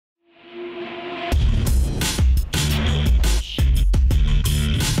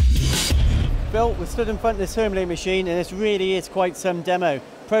Phil, we're stood in front of this Hermle machine and this really is quite some demo.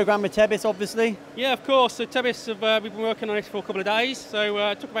 Programmed with TEBIS, obviously? Yeah, of course. So TEBIS, we've been working on this for a couple of days. So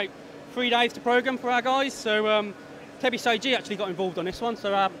it took about 3 days to program for our guys. So TEBIS AG actually got involved on this one.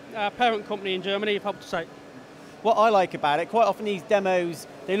 So our parent company in Germany have helped us out. What I like about it, quite often these demos,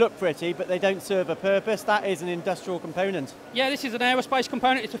 they look pretty, but they don't serve a purpose. That is an industrial component. Yeah, this is an aerospace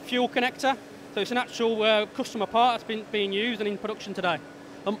component. It's a fuel connector. So it's an actual customer part that's being used and in production today.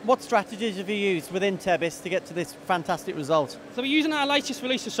 What strategies have you used within TEBIS to get to this fantastic result? So we're using our latest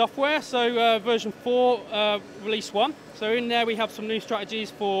release of software, so version 4, release 1. So in there we have some new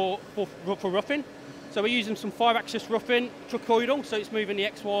strategies for roughing. So we're using some 5-axis roughing, trochoidal, so it's moving the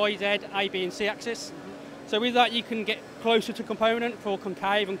X, Y, Z, A, B and C axis. So with that you can get closer to component for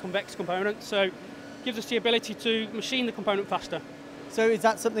concave and convex components, so it gives us the ability to machine the component faster. So is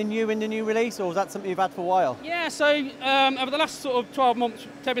that something new in the new release, or is that something you've had for a while? Yeah, so over the last sort of 12 months,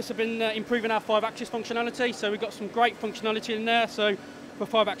 TEBIS have been improving our 5-axis functionality, so we've got some great functionality in there, so for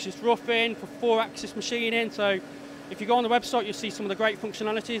 5-axis roughing, for 4-axis machining, so if you go on the website you'll see some of the great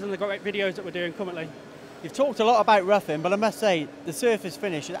functionalities and the great videos that we're doing currently. You've talked a lot about roughing, but I must say the surface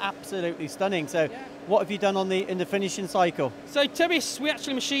finish is absolutely stunning, so yeah. What have you done in the finishing cycle? So TEBIS, we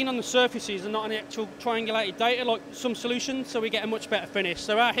actually machine on the surfaces and not on the actual triangulated data like some solutions, so we get a much better finish.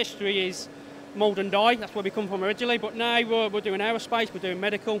 So our history is mould and die, that's where we come from originally, but now we're doing aerospace, we're doing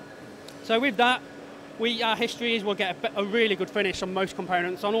medical. So with that, our history is we'll get a really good finish on most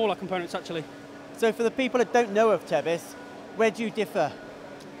components, on all our components actually. So for the people that don't know of TEBIS, where do you differ?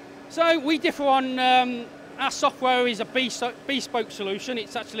 So we differ on, our software is a bespoke solution.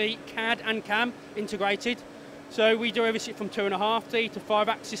 It's actually CAD and CAM integrated. So we do everything from 2.5D to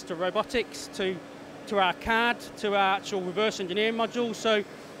 5-axis to robotics to our CAD to our actual reverse engineering modules. So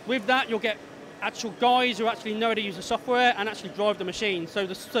with that you'll get actual guys who actually know how to use the software and actually drive the machine. So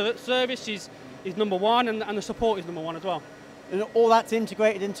the service is number one and the support is number one as well. And all that's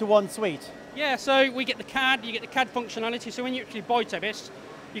integrated into one suite? Yeah, so we get the CAD, you get the CAD functionality. So when you actually buy TEBIS,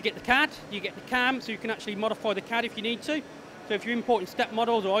 you get the CAD, you get the CAM, so you can actually modify the CAD if you need to. So if you're importing step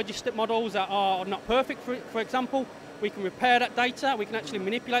models or IG step models that are not perfect, for example, we can repair that data, we can actually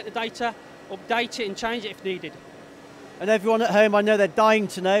manipulate the data, update it and change it if needed. And everyone at home, I know they're dying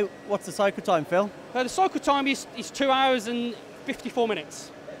to know, what's the cycle time, Phil? The cycle time is 2 hours and 54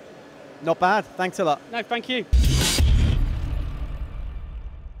 minutes. Not bad, thanks a lot. No, thank you.